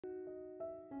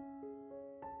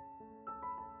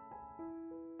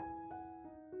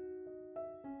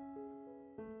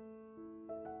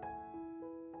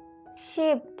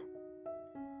shaped,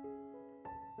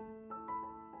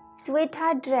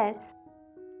 sweetheart dress,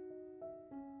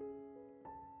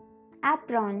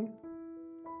 apron,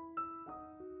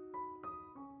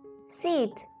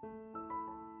 seat,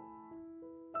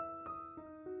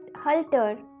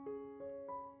 halter,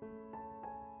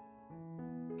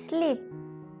 sleep,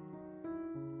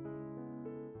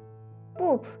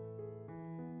 poop,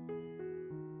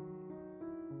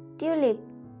 tulip,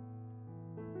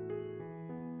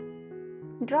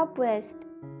 drop waist,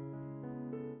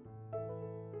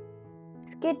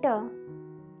 skitter,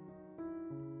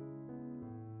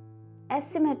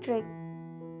 asymmetric,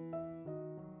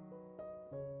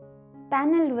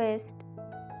 panel waist,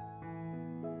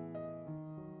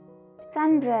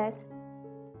 sundress,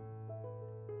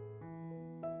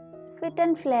 fit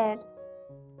and flare,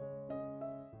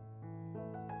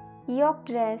 yoke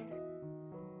dress,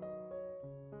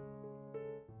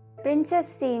 princess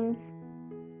seams,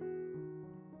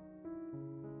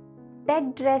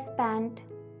 peg dress pant,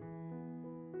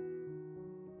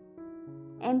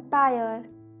 empire,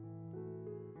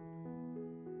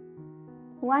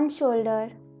 one shoulder,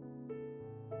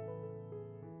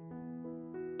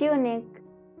 tunic,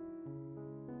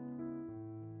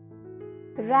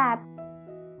 wrap,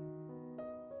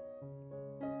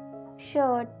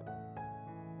 shirt,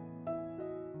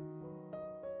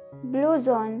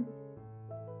 blouson,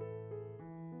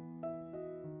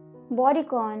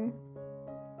 bodycon,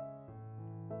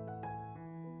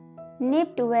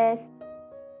 nipped vest,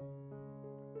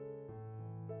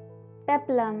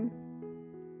 peplum,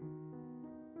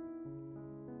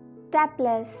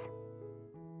 tapless,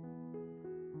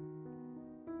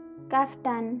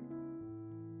 kaftan,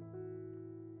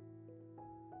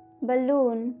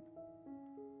 balloon,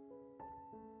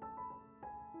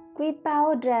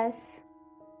 quipao dress,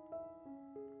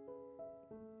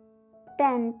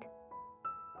 tent,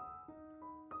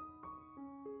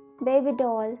 baby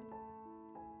doll,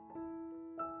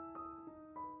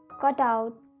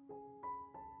 cutout,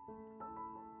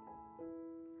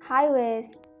 high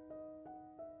waist,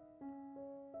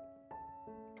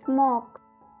 smock,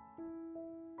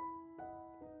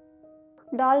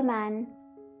 dollman,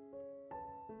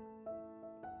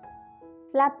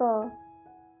 flapper,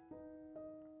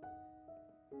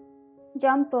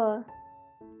 jumper,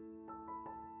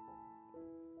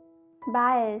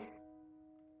 bias,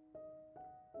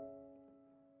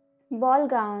 ball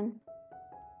gown,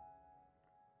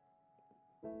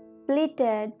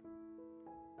 pleated,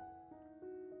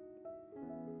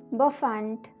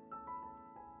 bouffant,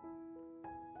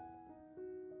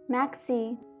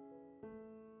 maxi,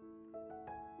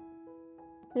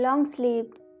 long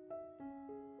sleeved,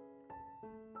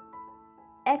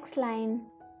 X-line,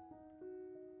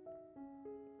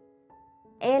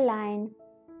 A-line,